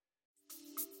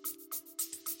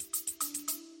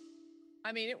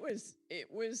 I mean, it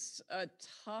was a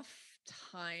tough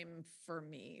time for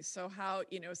me. So how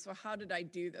did I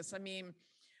do this? I mean,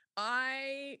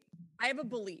 I have a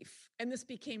belief, and this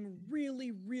became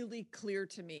really, really clear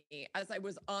to me as I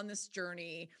was on this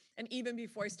journey. And even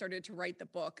before I started to write the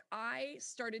book, I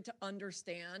started to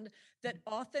understand that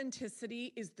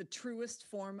authenticity is the truest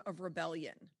form of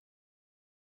rebellion.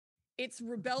 It's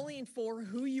rebelling for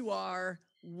who you are,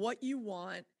 what you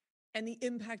want, and the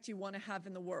impact you want to have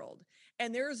in the world.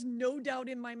 And there's no doubt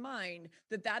in my mind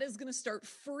that that is going to start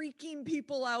freaking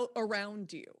people out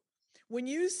around you. When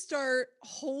you start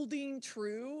holding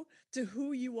true to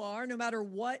who you are, no matter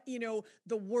what,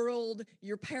 the world,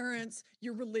 your parents,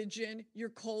 your religion, your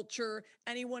culture,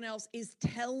 anyone else is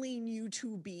telling you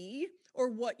to be, or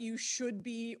what you should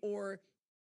be, or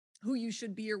who you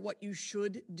should be, or what you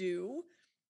should do,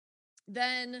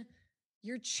 then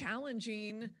you're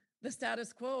challenging the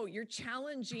status quo. You're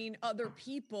challenging other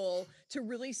people to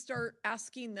really start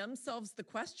asking themselves the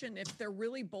question, if they're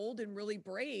really bold and really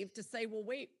brave, to say, well,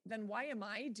 wait, then why am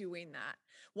I doing that?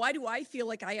 Why do I feel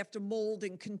like I have to mold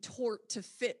and contort to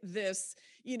fit this,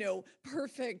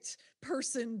 perfect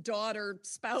person, daughter,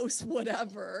 spouse,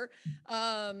 whatever?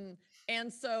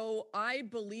 And so I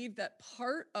believe that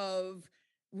part of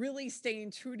really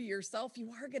staying true to yourself, you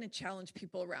are going to challenge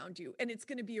people around you. And it's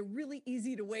going to be a really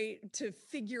easy way to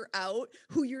figure out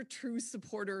who your true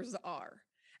supporters are.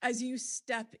 As you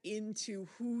step into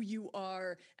who you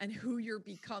are and who you're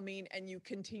becoming, and you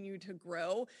continue to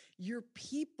grow, your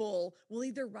people will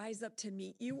either rise up to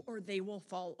meet you or they will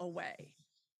fall away.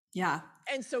 Yeah.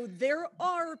 And so there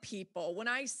are people, when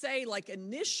I say like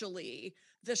initially,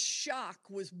 the shock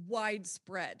was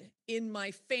widespread in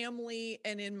my family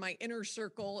and in my inner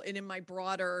circle and in my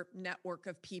broader network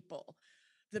of people.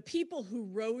 The people who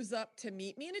rose up to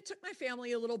meet me, and it took my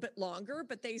family a little bit longer,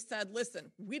 but they said,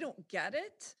 listen, we don't get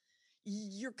it.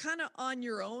 You're kind of on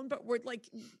your own, but we're like,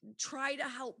 try to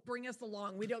help bring us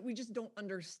along. We just don't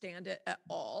understand it at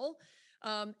all.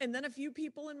 And then a few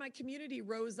people in my community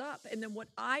rose up. And then what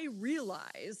I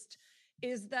realized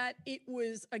is that it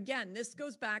was, again, this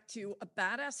goes back to a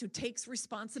badass who takes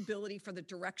responsibility for the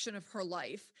direction of her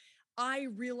life. I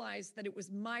realized that it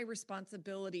was my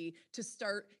responsibility to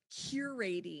start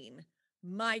curating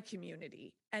my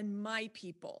community and my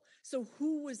people. So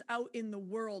who was out in the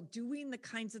world doing the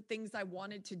kinds of things I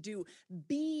wanted to do,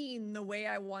 being the way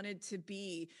I wanted to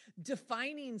be,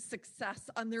 defining success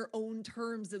on their own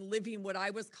terms and living what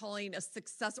I was calling a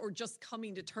success, or just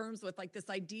coming to terms with like this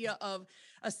idea of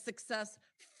a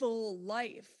successful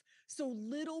life. So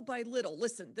little by little,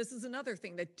 listen, this is another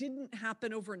thing that didn't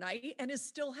happen overnight and is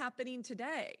still happening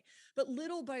today. But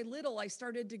little by little, I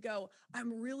started to go,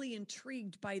 I'm really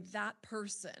intrigued by that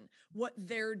person, what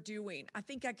they're doing. I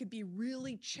think I could be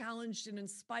really challenged and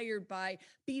inspired by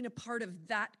being a part of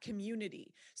that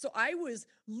community. So I was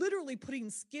literally putting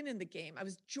skin in the game. I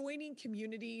was joining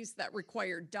communities that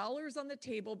required dollars on the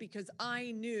table because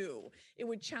I knew it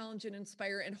would challenge and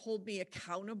inspire and hold me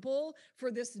accountable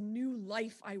for this new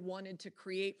life I wanted to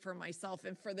create for myself,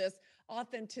 and for this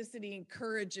authenticity and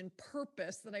courage and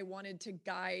purpose that I wanted to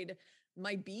guide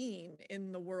my being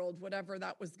in the world, whatever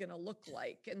that was going to look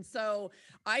like. And so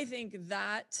I think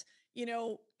that,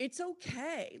 it's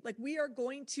okay. Like, we are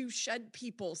going to shed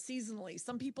people seasonally.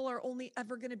 Some people are only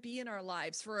ever going to be in our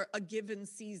lives for a given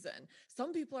season.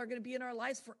 Some people are going to be in our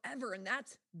lives forever, and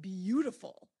that's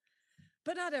beautiful.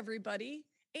 But not everybody.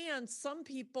 And some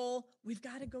people we've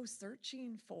got to go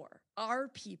searching for, our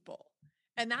people.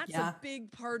 And that's a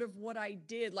big part of what I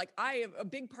did. Like, a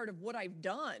big part of what I've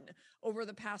done over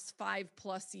the past 5+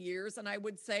 years. And I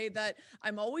would say that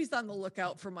I'm always on the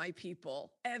lookout for my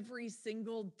people every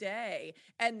single day.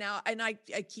 And I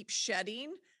keep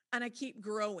shedding and I keep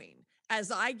growing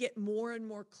as I get more and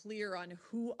more clear on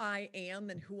who I am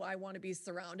and who I want to be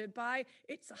surrounded by.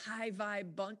 It's a high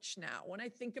vibe bunch now. When I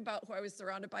think about who I was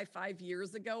surrounded by 5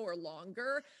 years ago or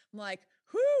longer, I'm like,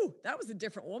 whoo, that was a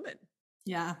different woman.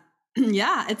 Yeah.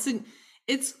 Yeah.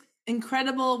 It's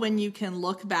incredible when you can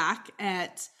look back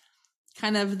at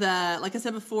kind of like I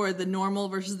said before, the normal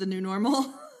versus the new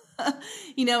normal,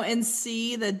 and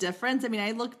see the difference. I mean,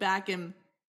 I look back and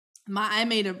I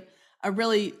made a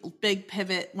really big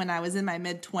pivot when I was in my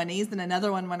mid-20s, and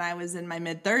another one when I was in my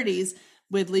mid-30s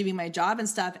with leaving my job and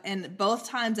stuff. And both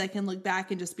times I can look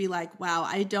back and just be like, wow,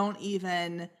 I don't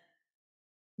even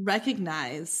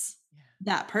recognize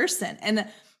that person. And,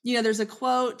 there's a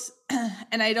quote,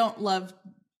 and I don't love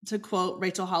to quote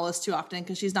Rachel Hollis too often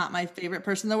because she's not my favorite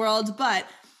person in the world, but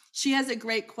she has a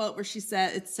great quote where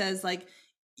it says like,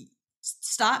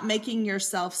 stop making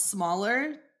yourself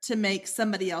smaller to make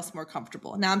somebody else more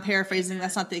comfortable. Now I'm paraphrasing.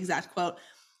 That's not the exact quote,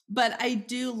 but I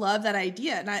do love that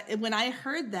idea. And when I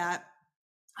heard that,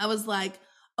 I was like,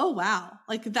 oh, wow.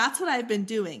 Like, that's what I've been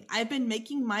doing. I've been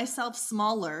making myself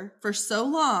smaller for so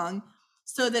long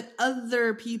so that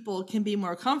other people can be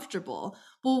more comfortable.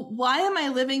 Well, why am I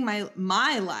living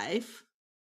my life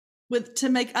to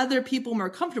make other people more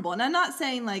comfortable? And I'm not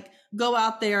saying like go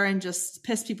out there and just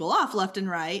piss people off left and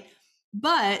right,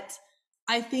 but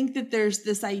I think that there's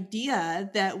this idea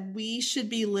that we should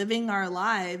be living our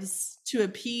lives to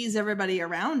appease everybody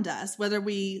around us, whether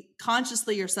we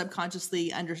consciously or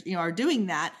subconsciously are doing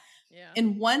that. Yeah.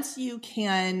 And once you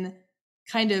can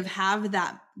kind of have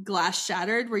that glass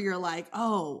shattered where you're like,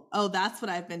 oh, that's what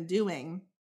I've been doing,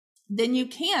 then you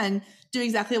can do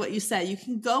exactly what you said. You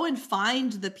can go and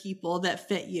find the people that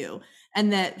fit you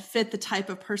and that fit the type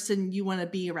of person you want to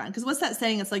be around. Because what's that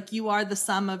saying? It's like you are the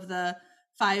sum of the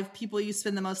 5 people you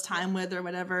spend the most time with, or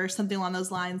whatever, something along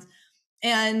those lines.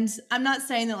 And I'm not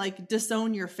saying that like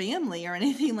disown your family or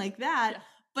anything like that,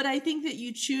 but I think that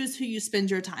you choose who you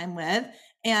spend your time with,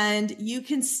 and you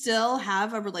can still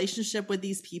have a relationship with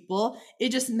these people. It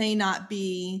just may not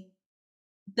be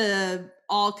the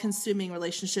all-consuming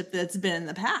relationship that's been in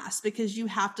the past, because you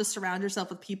have to surround yourself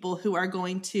with people who are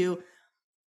going to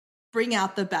bring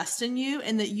out the best in you,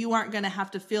 and that you aren't going to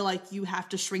have to feel like you have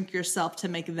to shrink yourself to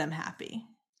make them happy.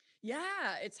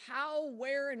 Yeah, it's how,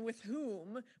 where, and with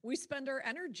whom we spend our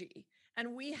energy.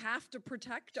 And we have to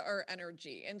protect our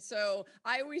energy. And so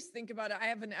I always think about it. I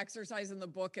have an exercise in the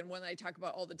book and one I talk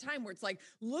about all the time where it's like,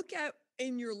 look at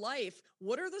in your life,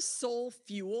 what are the soul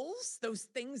fuels? Those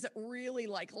things that really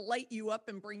like light you up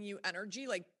and bring you energy,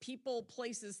 like people,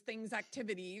 places, things,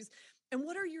 activities. And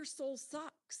what are your soul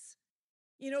sucks?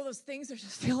 You know, those things that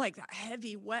just feel like that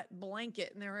heavy, wet blanket,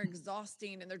 and they're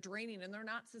exhausting and they're draining and they're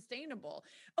not sustainable.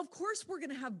 Of course, we're going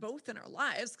to have both in our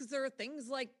lives because there are things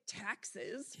like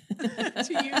taxes,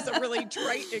 to use a really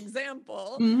trite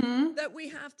example, that we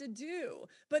have to do.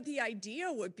 But the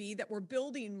idea would be that we're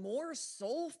building more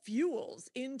soul fuels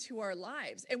into our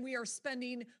lives, and we are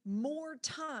spending more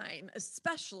time,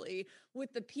 especially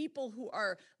with the people who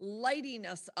are lighting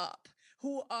us up,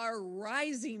 who are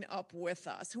rising up with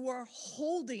us, who are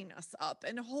holding us up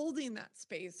and holding that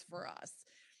space for us.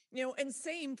 You know, and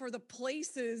same for the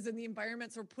places and the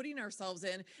environments we're putting ourselves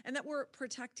in, and that we're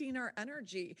protecting our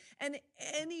energy. And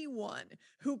anyone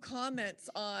who comments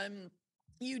on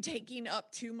you taking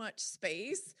up too much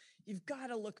space, you've got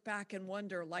to look back and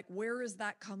wonder, like, where is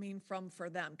that coming from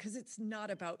for them? Because it's not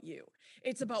about you.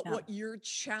 It's about what you're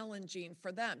challenging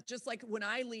for them. Just like when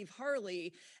I leave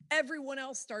Harley, everyone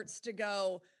else starts to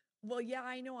go, well, yeah,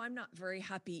 I know I'm not very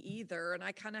happy either. And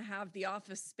I kind of have the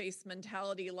office space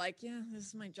mentality, like, yeah, this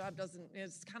is my job,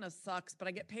 it kind of sucks, but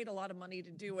I get paid a lot of money to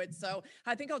do it. So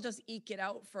I think I'll just eke it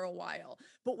out for a while.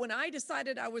 But when I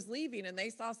decided I was leaving and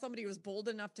they saw somebody who was bold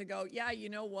enough to go, yeah, you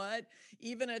know what?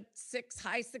 Even a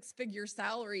high six-figure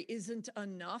salary isn't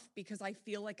enough because I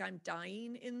feel like I'm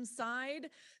dying inside.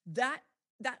 That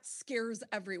scares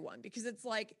everyone, because it's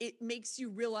like, it makes you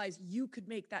realize you could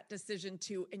make that decision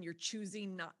too, and you're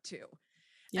choosing not to.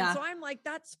 Yeah. And so I'm like,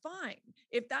 that's fine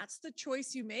if that's the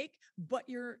choice you make, but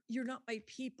you're not my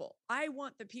people. I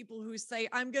want the people who say,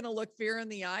 I'm going to look fear in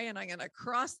the eye and I'm going to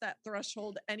cross that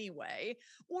threshold anyway,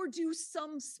 or do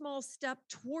some small step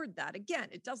toward that. Again,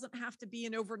 it doesn't have to be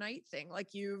an overnight thing,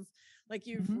 like you've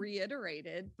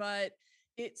reiterated, but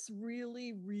it's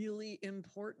really, really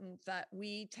important that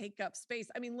we take up space.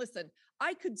 I mean, listen,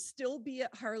 I could still be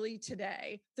at Harley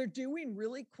today. They're doing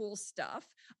really cool stuff.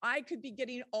 I could be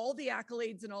getting all the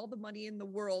accolades and all the money in the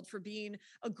world for being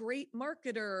a great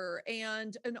marketer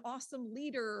and an awesome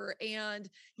leader and,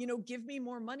 you know, give me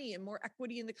more money and more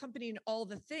equity in the company and all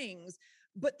the things.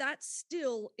 But that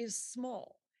still is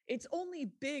small. It's only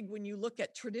big when you look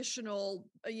at traditional,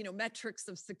 metrics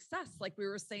of success, like we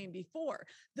were saying before.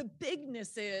 The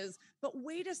bigness is, but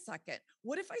wait a second,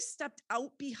 what if I stepped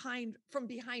out from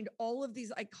behind all of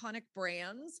these iconic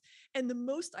brands, and the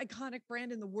most iconic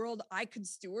brand in the world I could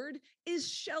steward is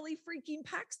Shelly freaking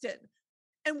Paxton?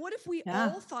 And what if we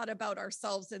all thought about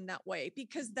ourselves in that way?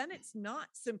 Because then it's not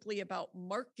simply about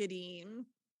marketing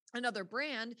another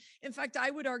brand. In fact,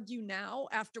 I would argue now,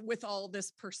 with all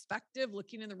this perspective,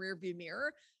 looking in the rearview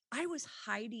mirror, I was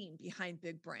hiding behind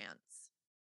big brands.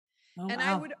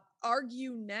 I would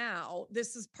argue now,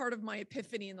 this is part of my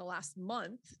epiphany in the last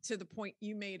month, to the point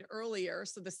you made earlier.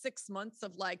 So the 6 months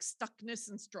of like stuckness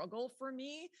and struggle for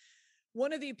me,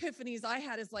 one of the epiphanies I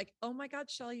had is like, oh my God,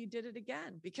 Shelly, you did it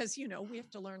again. Because, we have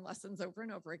to learn lessons over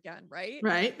and over again, right?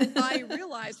 Right. I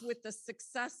realized with the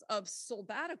success of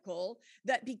Soulbatical,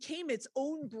 that became its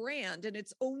own brand and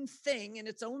its own thing and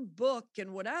its own book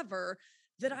and whatever,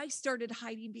 that I started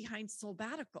hiding behind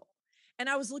Soulbatical. And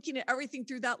I was looking at everything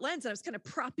through that lens. And I was kind of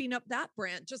propping up that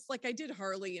brand, just like I did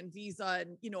Harley and Visa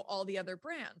and, all the other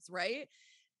brands, right?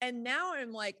 And now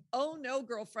I'm like, oh no,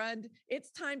 girlfriend,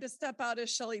 it's time to step out as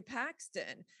Shelly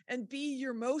Paxton and be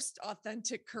your most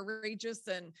authentic, courageous.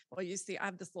 And well, you see, I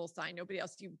have this little sign. Nobody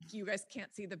else, you guys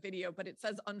can't see the video, but it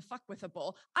says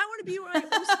unfuckwithable. I want to be my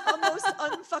most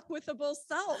unfuckwithable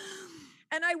self.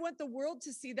 And I want the world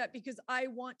to see that, because I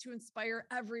want to inspire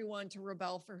everyone to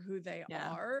rebel for who they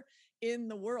are in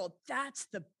the world. That's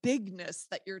the bigness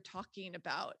that you're talking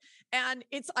about. And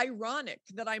it's ironic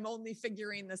that I'm only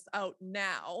figuring this out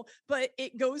now, but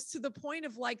it goes to the point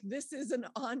of like, this is an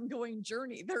ongoing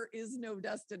journey. There is no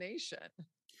destination.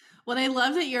 Well, I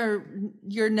love that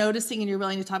you're noticing and you're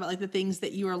willing to talk about like the things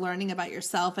that you are learning about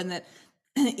yourself, and that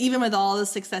even with all the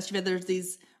success you've had, there's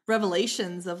these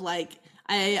revelations of like,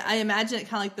 I imagine it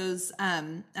kind of like those, I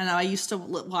know I used to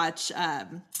watch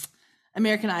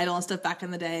American Idol and stuff back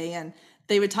in the day, and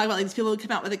they would talk about like these people would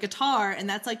come out with a guitar, and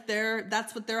that's like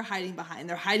that's what they're hiding behind.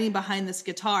 They're hiding behind this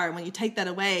guitar. And when you take that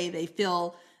away, they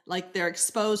feel like they're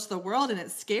exposed to the world, and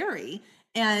it's scary.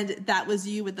 And that was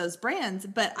you with those brands.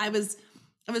 But I was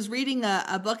reading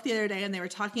a book the other day, and they were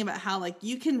talking about how like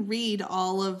you can read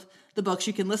all of the books,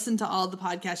 you can listen to all the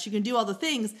podcasts, you can do all the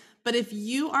things, but if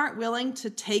you aren't willing to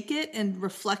take it and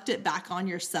reflect it back on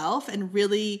yourself and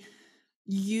really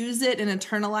use it and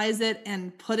internalize it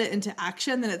and put it into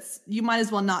action, then you might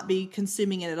as well not be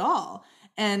consuming it at all.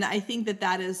 And I think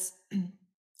that is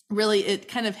really, it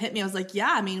kind of hit me. I was like,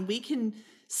 yeah, I mean, we can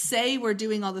say we're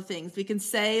doing all the things. We can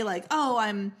say like, oh,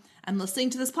 I'm listening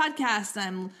to this podcast.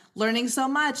 I'm learning so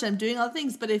much. I'm doing all the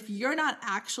things. But if you're not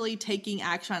actually taking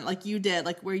action on it, like you did,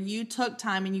 like where you took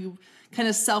time and you kind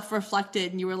of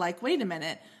self-reflected and you were like, wait a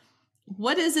minute,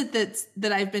 what is it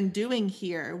that I've been doing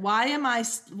here? Why,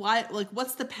 like,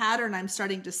 what's the pattern I'm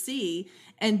starting to see,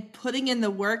 and putting in the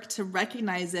work to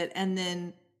recognize it and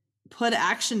then put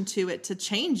action to it to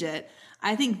change it.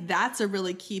 I think that's a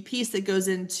really key piece that goes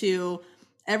into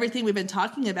everything we've been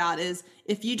talking about. Is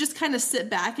if you just kind of sit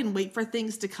back and wait for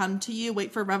things to come to you,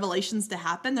 wait for revelations to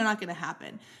happen, they're not going to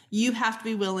happen. You have to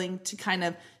be willing to kind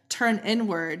of turn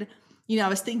inward. You know, I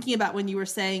was thinking about when you were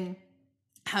saying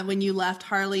how when you left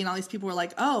Harley and all these people were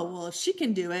like, oh, well, if she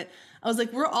can do it. I was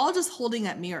like, we're all just holding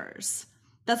up mirrors.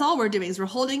 That's all we're doing is we're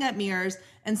holding up mirrors,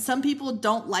 and some people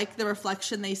don't like the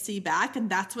reflection they see back. And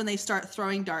that's when they start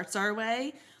throwing darts our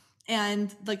way.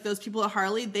 And like those people at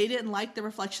Harley, they didn't like the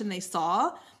reflection they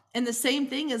saw. And the same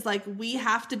thing is like, we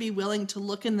have to be willing to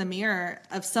look in the mirror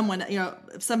of someone, you know,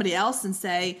 of somebody else and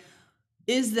say,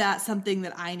 is that something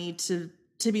that I need to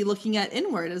be looking at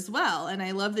inward as well? And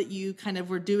I love that you kind of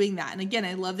were doing that. And again,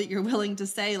 I love that you're willing to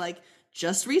say like,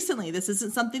 just recently, this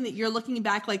isn't something that you're looking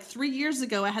back like 3 years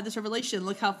ago, I had this revelation,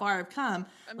 look how far I've come.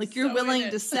 Like you're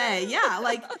willing to say, yeah,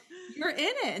 like you're in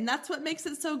it. And that's what makes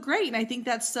it so great. And I think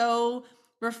that's so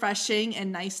refreshing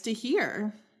and nice to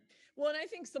hear. Well, and I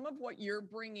think some of what you're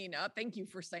bringing up, thank you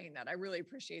for saying that. I really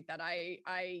appreciate that.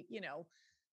 I, you know,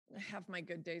 have my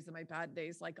good days and my bad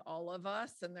days like all of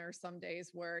us. And there are some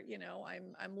days where, you know,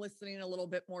 I'm listening a little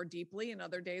bit more deeply, and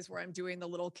other days where I'm doing the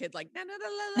little kid, like, nah, nah,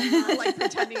 nah, nah, nah, like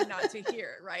pretending not to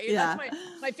hear. Right. Yeah. That's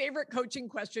my favorite coaching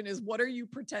question is, what are you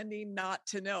pretending not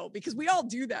to know? Because we all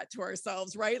do that to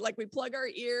ourselves, right? Like we plug our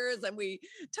ears and we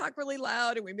talk really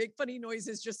loud and we make funny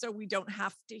noises just so we don't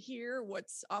have to hear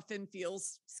what's often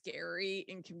feels scary,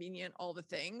 inconvenient, all the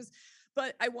things.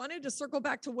 But I wanted to circle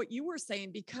back to what you were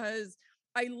saying, because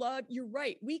you're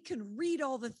right. We can read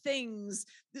all the things,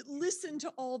 listen to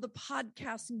all the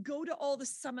podcasts, go to all the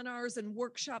seminars and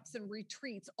workshops and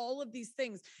retreats, all of these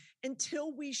things,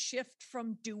 until we shift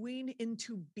from doing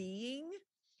into being,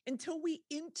 until we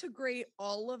integrate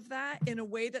all of that in a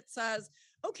way that says,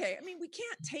 okay, I mean, we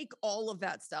can't take all of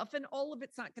that stuff and all of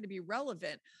it's not going to be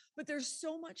relevant, but there's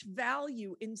so much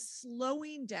value in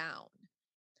slowing down,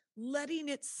 letting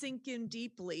it sink in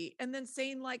deeply, and then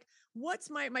saying like, what's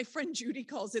my friend Judy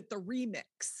calls it the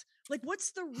remix. Like,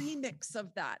 what's the remix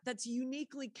of that? That's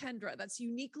uniquely Kendra. That's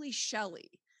uniquely Shelly,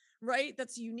 right?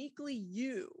 That's uniquely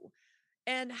you.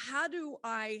 And how do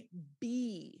I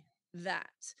be that?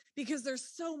 Because there's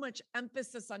so much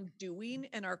emphasis on doing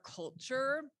in our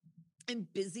culture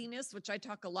and busyness, which I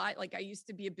talk a lot. Like I used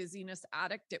to be a busyness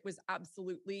addict. It was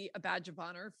absolutely a badge of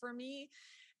honor for me.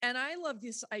 And I love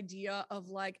this idea of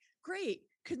like, great,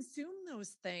 consume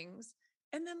those things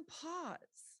and then pause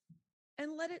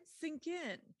and let it sink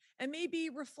in and maybe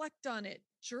reflect on it,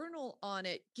 journal on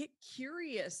it, get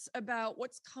curious about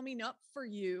what's coming up for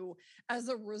you as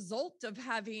a result of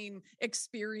having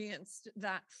experienced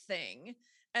that thing.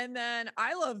 And then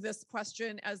I love this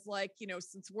question as like, you know,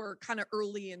 since we're kind of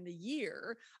early in the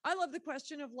year, I love the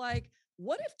question of like,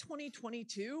 what if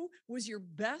 2022 was your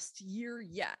best year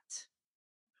yet?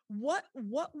 What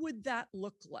would that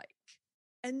look like?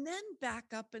 And then back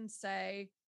up and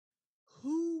say,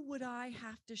 who would I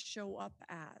have to show up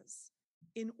as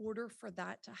in order for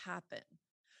that to happen?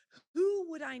 Who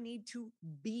would I need to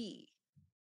be?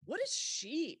 What does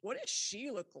she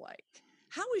look like?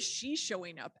 How is she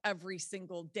showing up every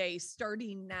single day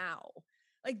starting now?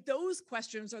 Like those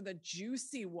questions are the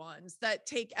juicy ones that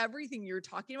take everything you're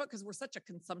talking about, because we're such a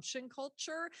consumption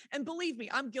culture. And believe me,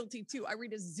 I'm guilty too. I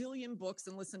read a zillion books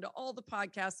and listen to all the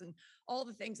podcasts and all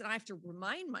the things. And I have to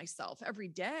remind myself every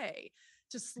day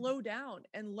to slow down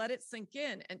and let it sink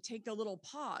in and take a little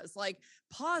pause. Like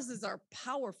pauses are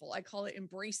powerful. I call it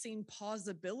embracing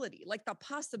pausability. Like the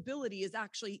possibility is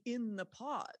actually in the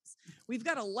pause. We've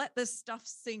got to let this stuff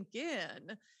sink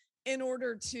in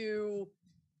order to,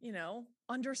 you know,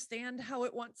 understand how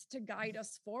it wants to guide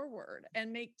us forward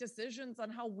and make decisions on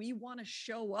how we want to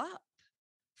show up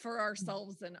for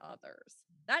ourselves and others.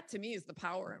 That to me is the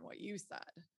power in what you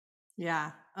said.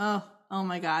 Yeah. Oh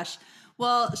my gosh.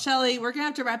 Well, Shelly, we're going to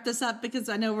have to wrap this up because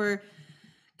I know we're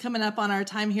coming up on our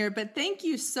time here, but thank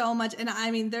you so much. And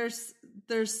I mean,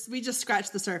 we just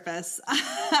scratched the surface.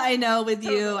 I know with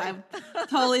you, I've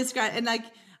totally scratched. And like,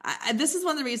 this is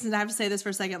one of the reasons I have to say this for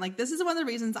a second. Like, this is one of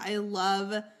the reasons I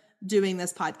love doing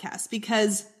this podcast,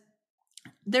 because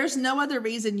there's no other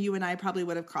reason you and I probably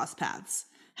would have crossed paths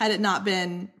had it not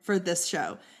been for this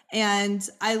show. And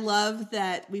I love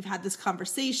that we've had this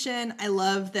conversation. I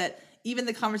love that even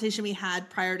the conversation we had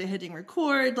prior to hitting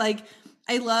record, like,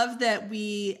 I love that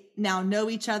we now know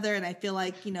each other. And I feel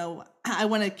like, I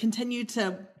want to continue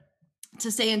to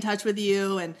stay in touch with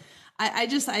you. And I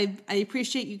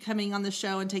appreciate you coming on the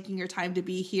show and taking your time to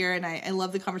be here. And I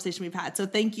love the conversation we've had. So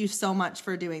thank you so much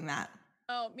for doing that.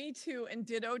 Oh, me too. And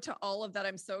ditto to all of that.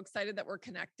 I'm so excited that we're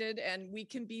connected and we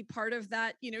can be part of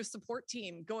that, support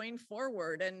team going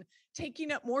forward and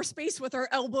taking up more space with our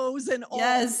elbows and all.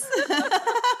 Yes.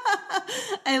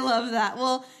 I love that.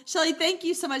 Well, Shelly, thank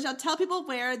you so much. I'll tell people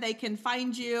where they can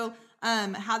find you,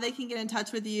 how they can get in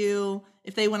touch with you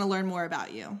if they want to learn more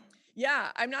about you. Yeah,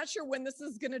 I'm not sure when this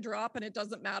is going to drop and it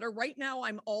doesn't matter. Right now,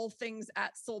 I'm all things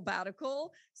at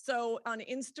Soulbatical. So on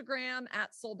Instagram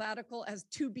at Soulbatical as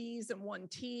 2 B's and 1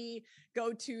 T.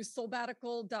 Go to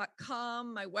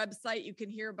soulbatical.com, my website. You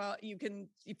can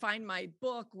find my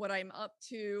book, what I'm up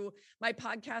to. My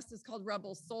podcast is called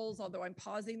Rebel Souls, although I'm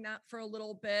pausing that for a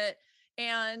little bit.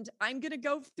 And I'm going to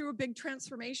go through a big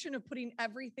transformation of putting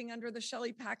everything under the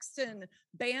Shelly Paxton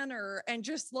banner and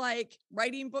just like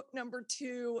writing book number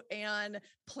 2 and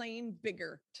playing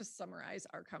bigger, to summarize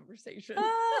our conversation.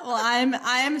 Well,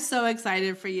 I am so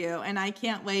excited for you, and I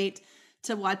can't wait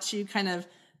to watch you kind of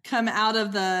come out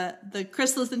of the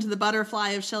chrysalis into the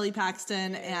butterfly of Shelly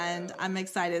Paxton, and I'm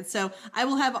excited. So I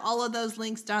will have all of those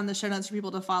links down in the show notes for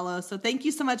people to follow. So thank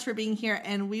you so much for being here,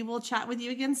 and we will chat with you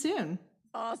again soon.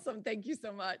 Awesome. Thank you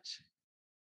so much.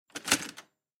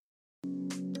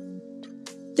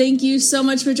 Thank you so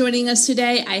much for joining us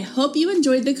today. I hope you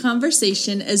enjoyed the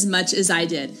conversation as much as I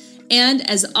did. And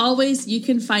as always, you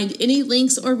can find any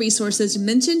links or resources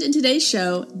mentioned in today's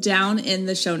show down in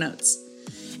the show notes.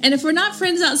 And if we're not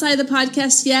friends outside the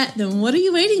podcast yet, then what are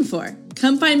you waiting for?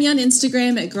 Come find me on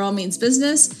Instagram at Girl Means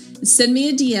Business and send me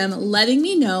a DM letting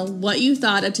me know what you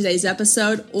thought of today's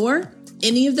episode or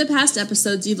any of the past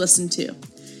episodes you've listened to.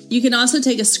 You can also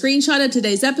take a screenshot of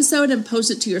today's episode and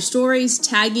post it to your stories,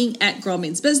 tagging at Girl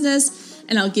Means Business,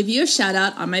 and I'll give you a shout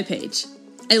out on my page.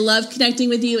 I love connecting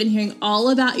with you and hearing all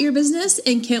about your business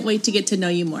and can't wait to get to know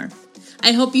you more.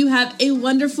 I hope you have a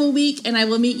wonderful week, and I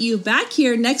will meet you back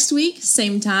here next week,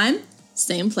 same time,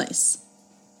 same place.